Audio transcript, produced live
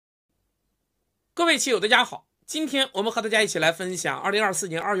各位棋友大家好，今天我们和大家一起来分享2024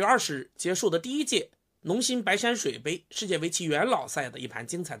年2月20日结束的第一届农心白山水杯世界围棋元老赛的一盘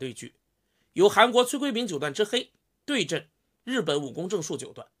精彩对局，由韩国崔圭炳九段之黑对阵日本武宫正树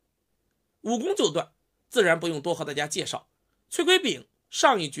九段。武宫九段自然不用多和大家介绍，崔圭炳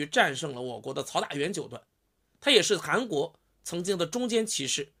上一局战胜了我国的曹大元九段，他也是韩国曾经的中坚棋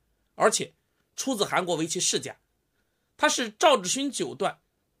士，而且出自韩国围棋世家，他是赵治勋九段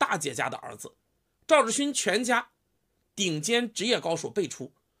大姐家的儿子。赵治勋全家顶尖职业高手辈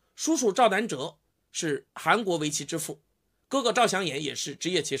出，叔叔赵南哲是韩国围棋之父，哥哥赵祥衍也是职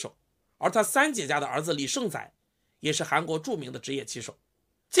业棋手，而他三姐家的儿子李胜载也是韩国著名的职业棋手。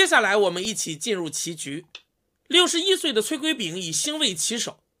接下来我们一起进入棋局。61岁的崔圭炳以星位起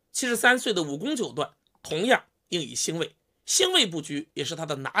手，73岁的武宫九段同样应以星位，星位布局也是他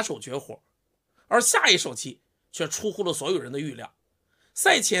的拿手绝活。而下一手棋却出乎了所有人的预料。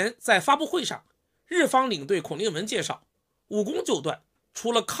赛前在发布会上，日方领队孔令文介绍，武宫九段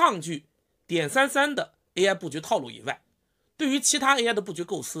除了抗拒点33的 AI 布局套路以外，对于其他 AI 的布局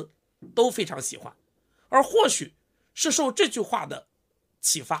构思都非常喜欢。而或许是受这句话的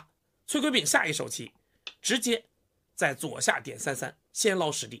启发，崔圭炳下一手棋直接在左下点33，先捞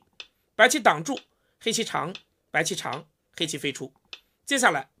实地，白棋挡住，黑棋长，白棋长，黑棋飞出。接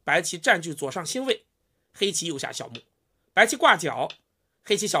下来白棋占据左上星位，黑棋右下小目，白棋挂角，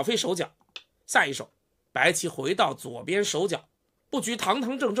黑棋小飞手脚。下一手白棋回到左边手脚，布局堂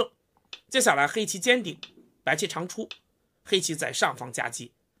堂正正。接下来黑棋尖顶，白棋长出，黑棋在上方夹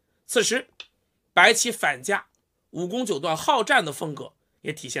击。此时白棋反夹，武宫九段好战的风格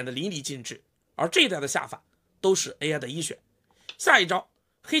也体现得淋漓尽致，而这一代的下法都是 AI 的一选。下一招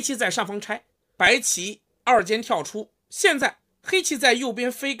黑棋在上方拆，白棋二间跳出，现在黑棋在右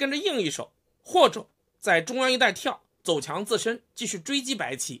边飞跟着应一手，或者在中央一带跳走强自身继续追击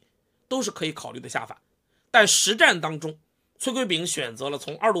白棋，都是可以考虑的下法。但实战当中，崔圭炳选择了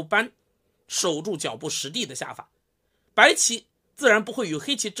从二路扳守住脚步实地的下法，白棋自然不会与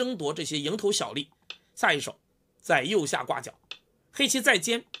黑棋争夺这些蝇头小利。下一手在右下挂角，黑棋再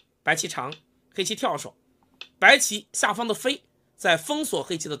尖，白棋长，黑棋跳手，白棋下方的飞在封锁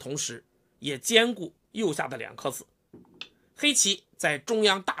黑棋的同时也兼顾右下的两颗子。黑棋在中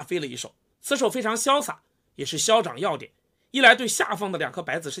央大飞了一手，此手非常潇洒，也是消长要点，一来对下方的两颗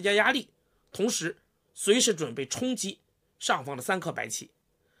白子施加压力，同时随时准备冲击上方的三颗白棋。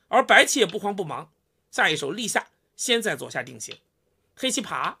而白棋也不慌不忙，下一手立下，先在左下定型，黑棋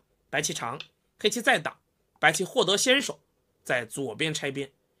爬，白棋长，黑棋再挡，白棋获得先手，在左边拆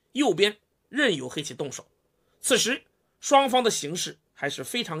边，右边任由黑棋动手。此时双方的形势还是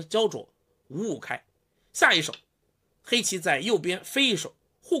非常焦灼，5-5开。下一手黑棋在右边飞一手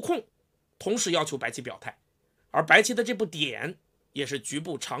互控，同时要求白棋表态，而白棋的这步点也是局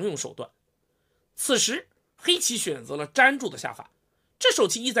部常用手段。此时黑棋选择了粘住的下法，这手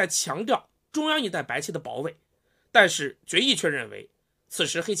棋意在强调中央一带白棋的保卫，但是决议却认为此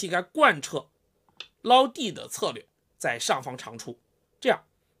时黑棋该贯彻捞地的策略，在上方长出，这样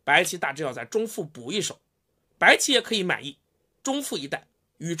白棋大致要在中腹补一手，白棋也可以满意，中腹一带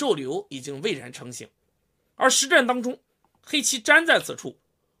宇宙流已经蔚然成型。而实战当中，黑棋粘在此处，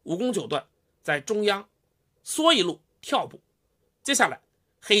武宫九段在中央缩一路跳步，接下来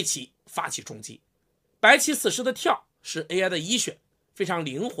黑棋发起冲击，白棋此时的跳是 AI 的一选，非常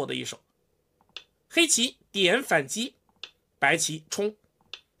灵活的一手。黑棋点反击，白棋冲，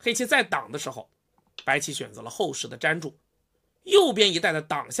黑棋在挡的时候，白棋选择了后势的粘住，右边一带的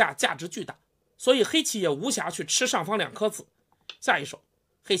挡下价值巨大，所以黑棋也无暇去吃上方两颗子。下一手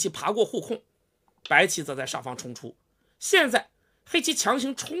黑棋爬过互控，白棋则在上方冲出。现在黑棋强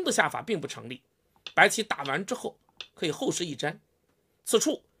行冲的下法并不成立，白棋打完之后可以后势一粘，此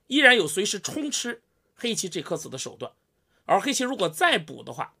处依然有随时冲吃黑棋这颗子的手段。而黑棋如果再补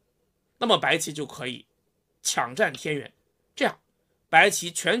的话，那么白棋就可以抢占天元，这样白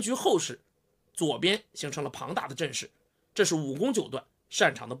棋全局后势左边形成了庞大的阵势，这是武宫九段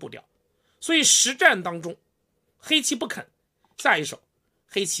擅长的步调。所以实战当中黑棋不肯，下一手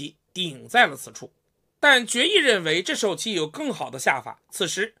黑棋顶在了此处，但决议认为这手棋有更好的下法，此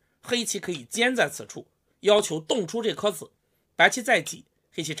时黑棋可以尖在此处，要求动出这颗子，白棋再挤，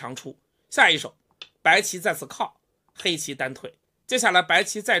黑棋长出。下一手白棋在此靠，黑棋单退，接下来白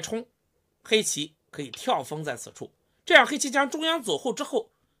棋再冲，黑棋可以跳封在此处，这样黑棋将中央走后之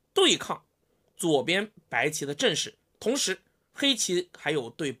后对抗左边白棋的阵势，同时黑棋还有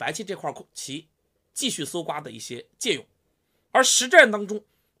对白棋这块棋继续搜刮的一些借用。而实战当中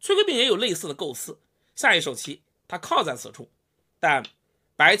崔圭炳也有类似的构思，下一手棋他靠在此处，但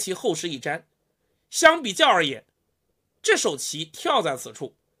白棋后势一粘，相比较而言，这手棋跳在此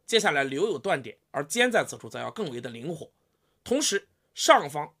处接下来留有断点，而尖在此处则要更为的灵活。同时上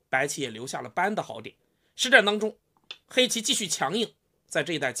方白棋也留下了扳的好点。实战当中，黑棋继续强硬，在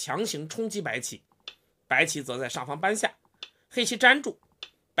这一带强行冲击白棋，白棋则在上方扳下，黑棋粘住，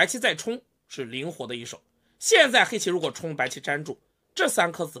白棋再冲，是灵活的一手。现在黑棋如果冲，白棋粘住，这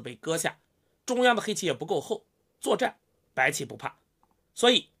3颗子被割下，中央的黑棋也不够厚，作战白棋不怕。所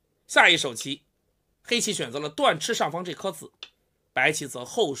以下一手棋，黑棋选择了断吃上方这颗子，白棋则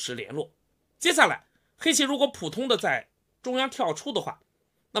厚实联络。接下来黑棋如果普通的在中央跳出的话，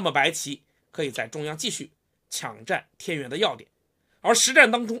那么白棋可以在中央继续抢占天元的要点。而实战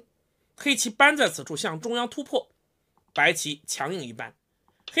当中，黑棋扳在此处向中央突破，白棋强硬一扳。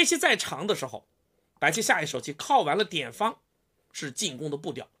黑棋再长的时候，白棋下一手棋靠完了点方，是进攻的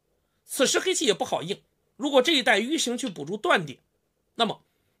步调。此时黑棋也不好应，如果这一带迂形去补助断点，那么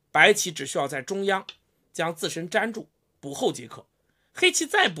白棋只需要在中央将自身粘住补后即可。黑棋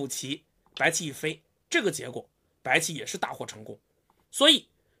再补棋，白棋一飞，这个结果白棋也是大获成功。所以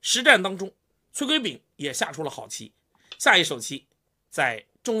实战当中，崔圭炳也下出了好棋，下一手棋在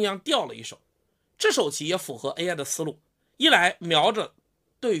中央吊了一手。这手棋也符合 AI 的思路，一来瞄着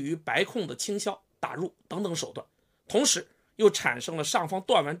对于白控的清消打入等等手段，同时又产生了上方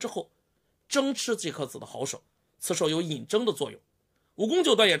断完之后争吃这颗子的好手，此手有引争的作用。武功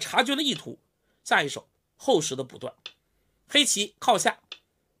九段也察觉了意图，下一手厚实的补断。黑棋靠下，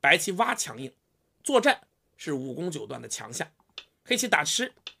白棋挖强硬，作战是武功九段的强项。黑棋打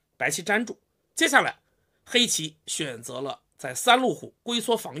吃，白棋粘住。接下来黑棋选择了在3路虎龟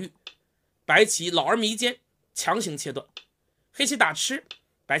缩防御，白棋老而弥坚，强行切断。黑棋打吃，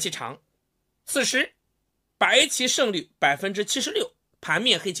白棋长。此时白棋胜率 76%， 盘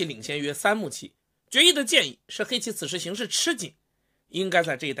面黑棋领先约3目棋。决议的建议是黑棋此时形势吃紧，应该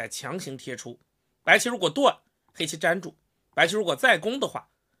在这一带强行贴出。白棋如果断，黑棋粘住；白棋如果再攻的话，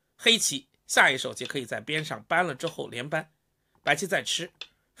黑棋下一手棋可以在边上扳了之后连扳，白棋再吃，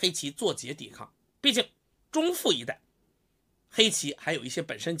黑棋做解抵抗。毕竟中负一带，黑棋还有一些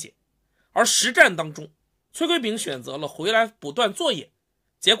本身解。而实战当中，崔圭炳选择了回来补断做眼，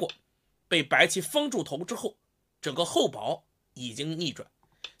结果被白棋封住头之后，整个后薄已经逆转。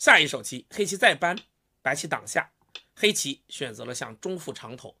下一手棋黑棋再扳，白棋挡下，黑棋选择了向中负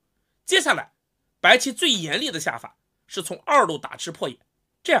长头。接下来白棋最严厉的下法是从2路打吃破眼，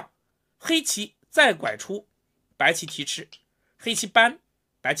这样黑棋再拐出，白棋提吃，黑棋扳，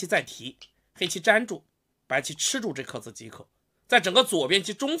白棋再提，黑棋粘住，白棋吃住这颗子即可。在整个左边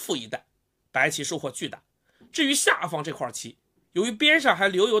棋中负一带，白棋收获巨大。至于下方这块棋，由于边上还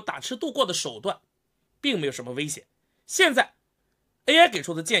留有打吃度过的手段，并没有什么危险。现在 AI 给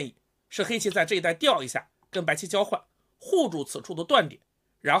出的建议是黑棋在这一带吊一下，跟白棋交换，护住此处的断点，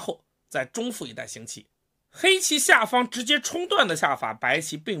然后在中负一带行棋。黑棋下方直接冲断的下法，白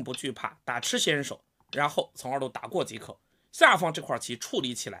棋并不惧怕，打吃先手，然后从2路打过即可。下方这块棋处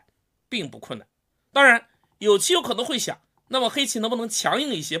理起来并不困难。当然有棋友可能会想，那么黑棋能不能强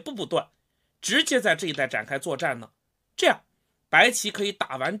硬一些，不补断，直接在这一带展开作战呢？这样白棋可以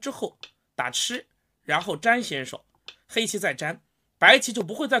打完之后打吃，然后粘先手，黑棋再粘，白棋就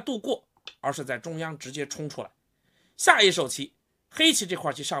不会再渡过，而是在中央直接冲出来。下一手棋黑棋这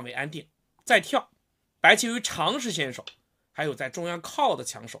块棋尚未安定，再跳，白棋由于长是先手，还有在中央靠的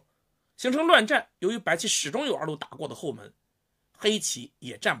强手，形成乱战。由于白棋始终有2路打过的后门，黑棋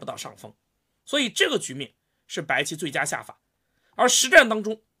也占不到上风，所以这个局面是白棋最佳下法。而实战当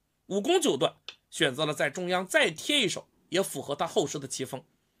中，武功九段选择了在中央再贴一手，也符合他后世的棋风。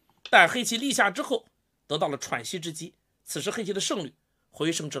但黑棋立下之后得到了喘息之机，此时黑棋的胜率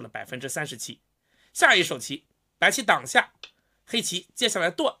回升至了 37%。 下一手棋白棋挡下，黑棋接下来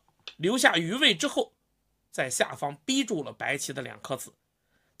断，留下余位之后，在下方逼住了白棋的2颗子。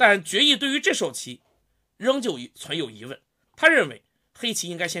但决议对于这手棋仍旧存有疑问，他认为黑棋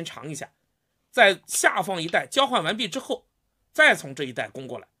应该先尝一下，在下方一带交换完毕之后，再从这一带攻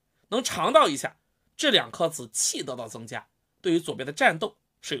过来，能尝到一下这2颗子气得到增加，对于左边的战斗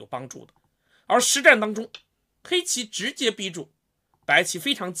是有帮助的。而实战当中，黑棋直接逼住，白棋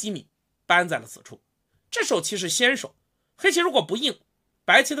非常机敏，扳在了此处。这手棋是先手，黑棋如果不应，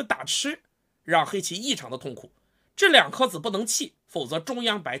白棋的打吃让黑棋异常的痛苦。这2颗子不能弃，否则中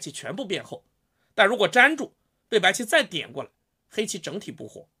央白棋全部变厚。但如果粘住，被白棋再点过来，黑棋整体不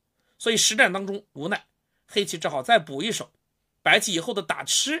活。所以实战当中无奈，黑棋只好再补一手。白棋以后的打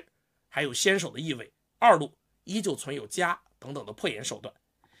吃还有先手的意味，2路依旧存有夹等等的破眼手段。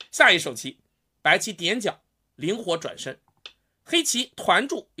下一手棋白棋点角灵活转身，黑棋团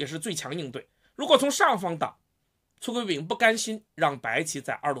住也是最强应对。如果从上方挡，崔圭炳不甘心让白棋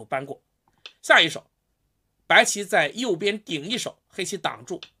在2路扳过。下一手白棋在右边顶一手，黑棋挡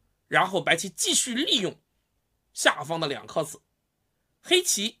住，然后白棋继续利用下方的2颗子，黑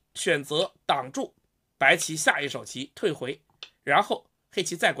棋选择挡住，白棋下一手棋退回，然后黑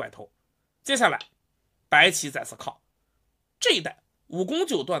棋再拐头，接下来白棋再次靠。这一代武功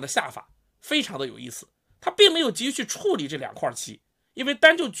九段的下法非常的有意思，他并没有急于去处理这2块棋，因为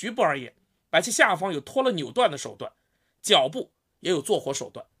单就局部而言，白棋下方有拖了扭断的手段，脚步也有做活手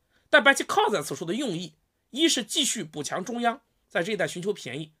段，但白棋靠在此处的用意，一是继续补强中央，在这一代寻求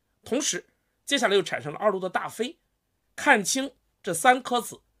便宜，同时接下来又产生了2路的大飞，看清这3颗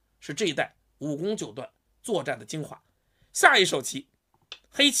子是这一代武功九段作战的精华。下一手棋，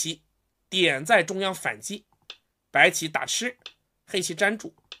黑棋点在中央反击，白棋打吃，黑棋粘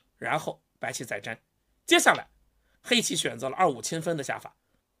住，然后白棋再粘。接下来黑棋选择了2-5清分的下法，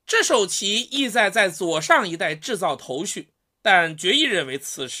这手棋意在左上一带制造头绪，但决议认为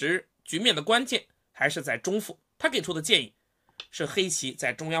此时局面的关键还是在中腹，他给出的建议是黑棋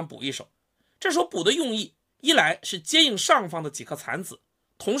在中央补一手。这手补的用意，一来是接应上方的几颗残子，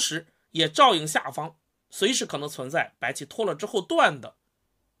同时也照应下方随时可能存在白棋脱了之后断的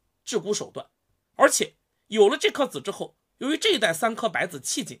制孤手段。而且有了这颗子之后，由于这一带3颗白子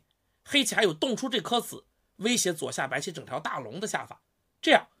气紧，黑棋还有动出这颗子威胁左下白棋整条大龙的下法，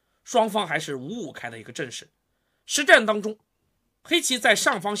这样双方还是5-5开的一个阵势。实战当中，黑棋在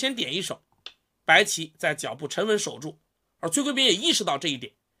上方先点一手，白棋在脚步沉稳守住，而崔贵斌也意识到这一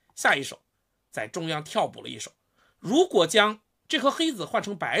点，下一手在中央跳补了一手。如果将这颗黑子换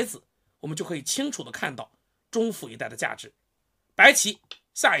成白子，我们就可以清楚地看到中腹一带的价值。白棋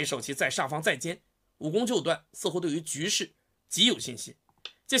下一手棋在上方再尖，武功九段似乎对于局势极有信心。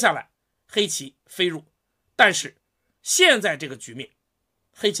接下来黑棋飞入，但是现在这个局面，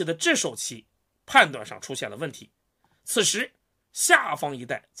黑棋的这手棋判断上出现了问题，此时下方一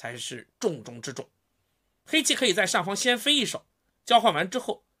带才是重中之重。黑棋可以在上方先飞一手，交换完之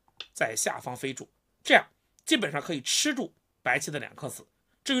后在下方飞住，这样基本上可以吃住白棋的2颗子。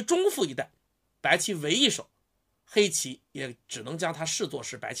至于中腹一带，白棋围一手，黑棋也只能将它视作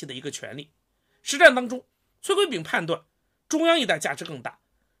是白棋的一个权利。实战当中，崔贵炳判断中央一带价值更大，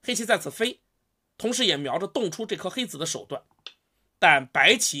黑棋在此飞，同时也瞄着动出这颗黑子的手段，但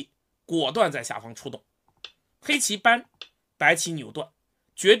白棋果断在下方出动，黑棋搬，白棋扭断，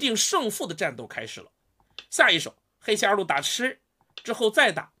决定胜负的战斗开始了。下一手黑棋2路打吃之后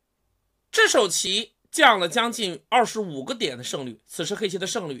再打，这手棋降了将近25个点的胜率，此时黑棋的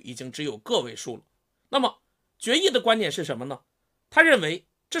胜率已经只有个位数了。那么决议的观点是什么呢？他认为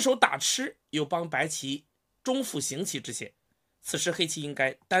这手打吃有帮白棋中腹行棋之嫌，此时黑棋应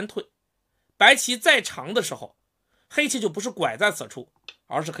该单退。白棋再长的时候，黑棋就不是拐在此处，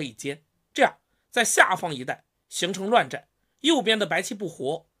而是可以尖，这样在下方一带形成乱战，右边的白棋不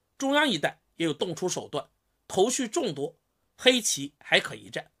活，中央一带也有动出手段，头绪众多，黑棋还可一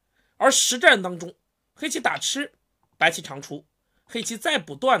战。而实战当中，黑棋打吃，白棋长出，黑棋再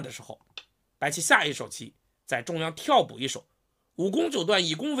补断的时候，白棋下一手棋在中央跳补一手，武功九段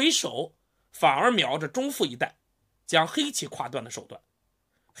以攻为守，反而瞄着中腹一带将黑棋跨断的手段。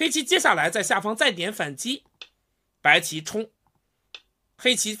黑棋接下来在下方再点反击，白棋冲，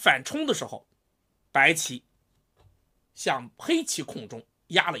黑棋反冲的时候，白棋向黑棋空中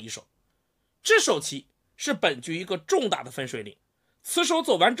压了一手。这手棋是本局一个重大的分水岭，此手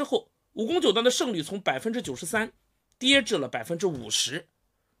走完之后，武功九段的胜率从 93% 跌至了 50%。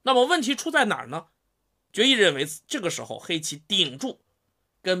 那么问题出在哪儿呢？决议认为这个时候黑棋顶住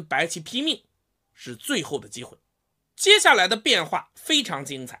跟白棋拼命是最后的机会。接下来的变化非常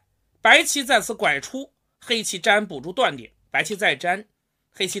精彩，白棋在此拐出，黑棋粘补住断点，白棋再粘，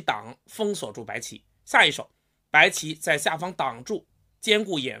黑棋挡封锁住白棋。下一手白棋在下方挡住坚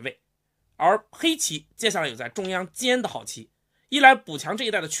固眼位，而黑棋接下来有在中央尖的好棋，一来补强这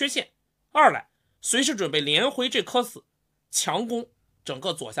一带的缺陷，二来随时准备连回这颗子，强攻整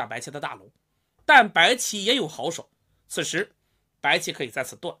个左下白棋的大龙。但白棋也有好手，此时白棋可以在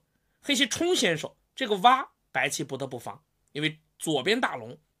此断，黑棋冲先手，这个挖白棋不得不防，因为左边大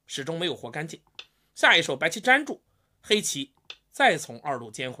龙始终没有活干净。下一手白棋粘住，黑棋再从2路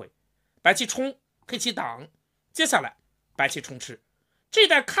尖回，白棋冲，黑棋挡，接下来白棋冲吃。这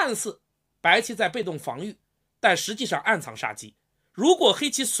带看似白棋在被动防御，但实际上暗藏杀机。如果黑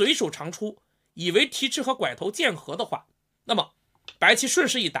棋随手长出，以为提吃和拐头见合的话，那么白棋顺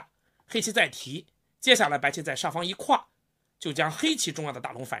势一打，黑棋再提，接下来白棋在上方一跨，就将黑棋中央的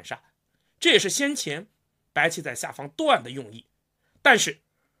大龙反杀。这也是先前白棋在下方断的用意。但是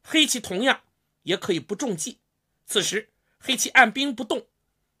黑棋同样也可以不中计，此时黑棋按兵不动，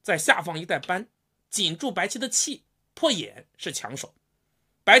在下方一带扳，紧住白棋的气，破眼是强手。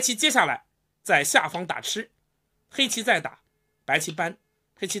白棋接下来在下方打吃，黑棋再打，白棋扳，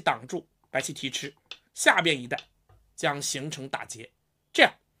黑棋挡住，白棋提吃，下边一带将形成大劫，这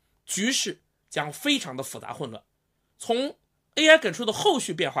样局势将非常的复杂混乱。从 AI 给出的后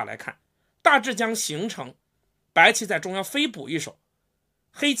续变化来看，大致将形成白棋在中央飞补一手，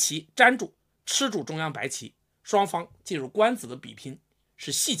黑棋粘住吃住中央白棋，双方进入官子的比拼，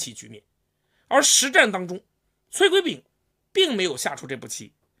是细棋局面。而实战当中，崔圭炳并没有下出这步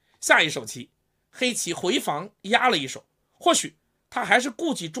棋，下一手棋黑棋回防压了一手，或许他还是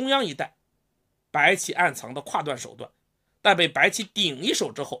顾忌中央一带白棋暗藏的跨段手段，但被白棋顶一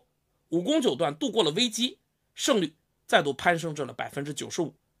手之后，武功九段度过了危机，胜率再度攀升至了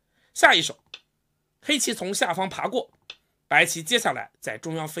 95%。 下一手黑棋从下方爬过，白棋接下来在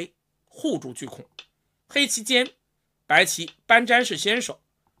中央飞，护住巨空，黑棋尖，白棋搬粘是先手，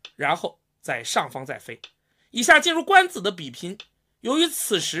然后在上方再飞，以下进入官子的比拼。由于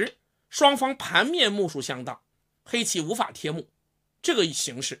此时双方盘面目数相当，黑棋无法贴目，这个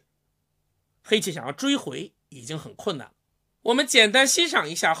形势黑棋想要追回已经很困难了。我们简单欣赏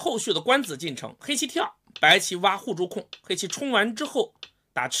一下后续的官子进程。黑棋跳，白棋挖护住空，黑棋冲完之后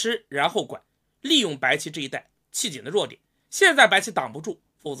打吃，然后拐，利用白棋这一带气紧的弱点。现在白棋挡不住，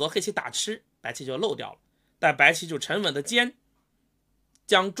否则黑棋打吃，白棋就漏掉了，但白棋就沉稳的尖，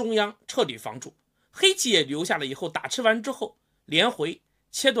将中央彻底防住。黑棋也留下了以后打吃完之后连回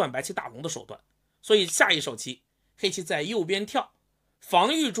切断白棋大龙的手段。所以下一手棋黑棋在右边跳，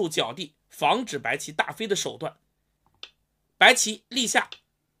防御住角地，防止白棋大飞的手段。白棋立下，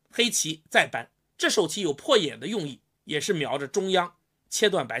黑棋再搬，这手棋有破眼的用意，也是瞄着中央切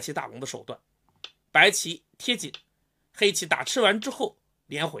断白棋大龙的手段。白棋贴紧，黑棋打吃完之后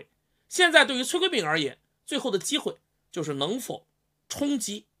连回。现在对于崔圭炳而言，最后的机会就是能否冲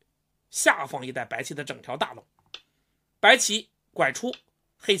击下方一带白棋的整条大龙。白棋拐出，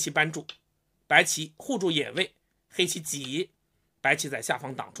黑棋扳住，白棋护住眼位，黑棋挤，白棋在下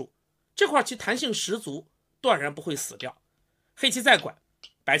方挡住，这块棋弹性十足，断然不会死掉。黑棋再拐，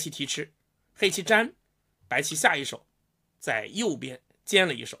白棋提吃，黑棋粘，白棋下一手在右边尖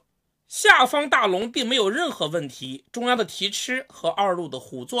了一手，下方大龙并没有任何问题，中央的提吃和二路的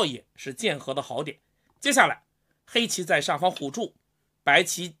虎作野是剑合的好点。接下来黑棋在上方虎住，白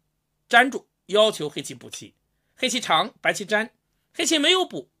棋粘住，要求黑棋补棋，黑棋长，白棋粘，黑棋没有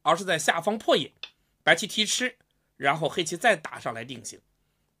补，而是在下方破野，白棋提吃，然后黑棋再打上来定型。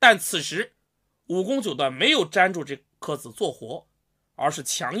但此时武功九段没有粘住这颗子做活，而是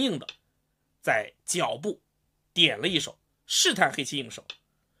强硬的在脚部点了一手，试探黑棋应手。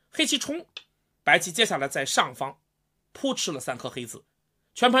黑棋冲，白棋接下来在上方扑吃了3颗黑子，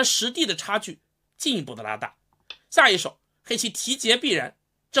全盘实地的差距进一步的拉大。下一手黑棋提劫必然，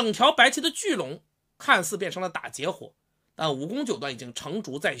整条白棋的巨龙看似变成了打劫活，但武功九段已经成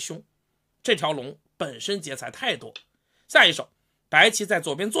竹在胸，这条龙本身劫财太多。下一手白棋在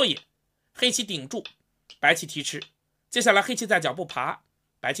左边做野，黑棋顶住，白棋提吃，接下来黑棋在脚步爬，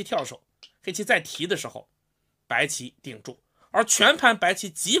白棋跳手，黑棋在提的时候白棋顶住，而全盘白棋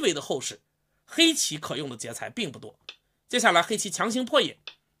极为的厚实，黑棋可用的劫财并不多。接下来黑棋强行破眼，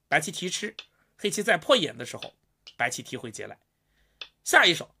白棋提吃，黑棋在破眼的时候白棋提回劫来。下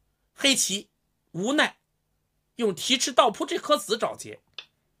一手黑棋无奈用提吃倒扑这颗子找劫，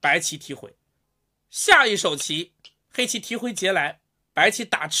白棋提回。下一手棋黑棋提回劫来，白棋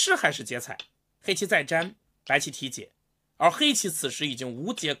打吃还是劫财，黑棋再粘，白棋提劫，而黑棋此时已经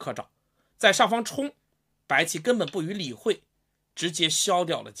无劫可找，在上方冲，白棋根本不予理会，直接消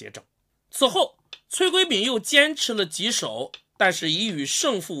掉了劫正。此后崔圭炳又坚持了几手，但是已与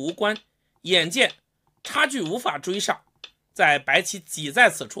胜负无关，眼见差距无法追上，在白棋挤在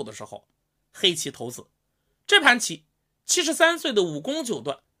此处的时候，黑棋投子。这盘棋73岁的武功九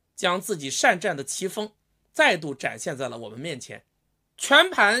段将自己善战的棋风再度展现在了我们面前。全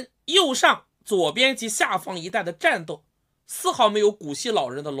盘右上、左边及下方一带的战斗丝毫没有古稀老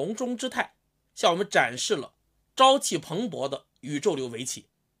人的隆中之态，向我们展示了朝气蓬勃的宇宙流围棋。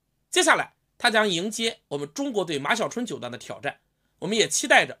接下来他将迎接我们中国队马晓春九段的挑战，我们也期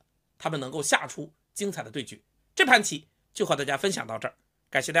待着他们能够下出精彩的对局。这盘棋就和大家分享到这儿，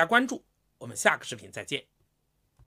感谢大家关注，我们下个视频再见。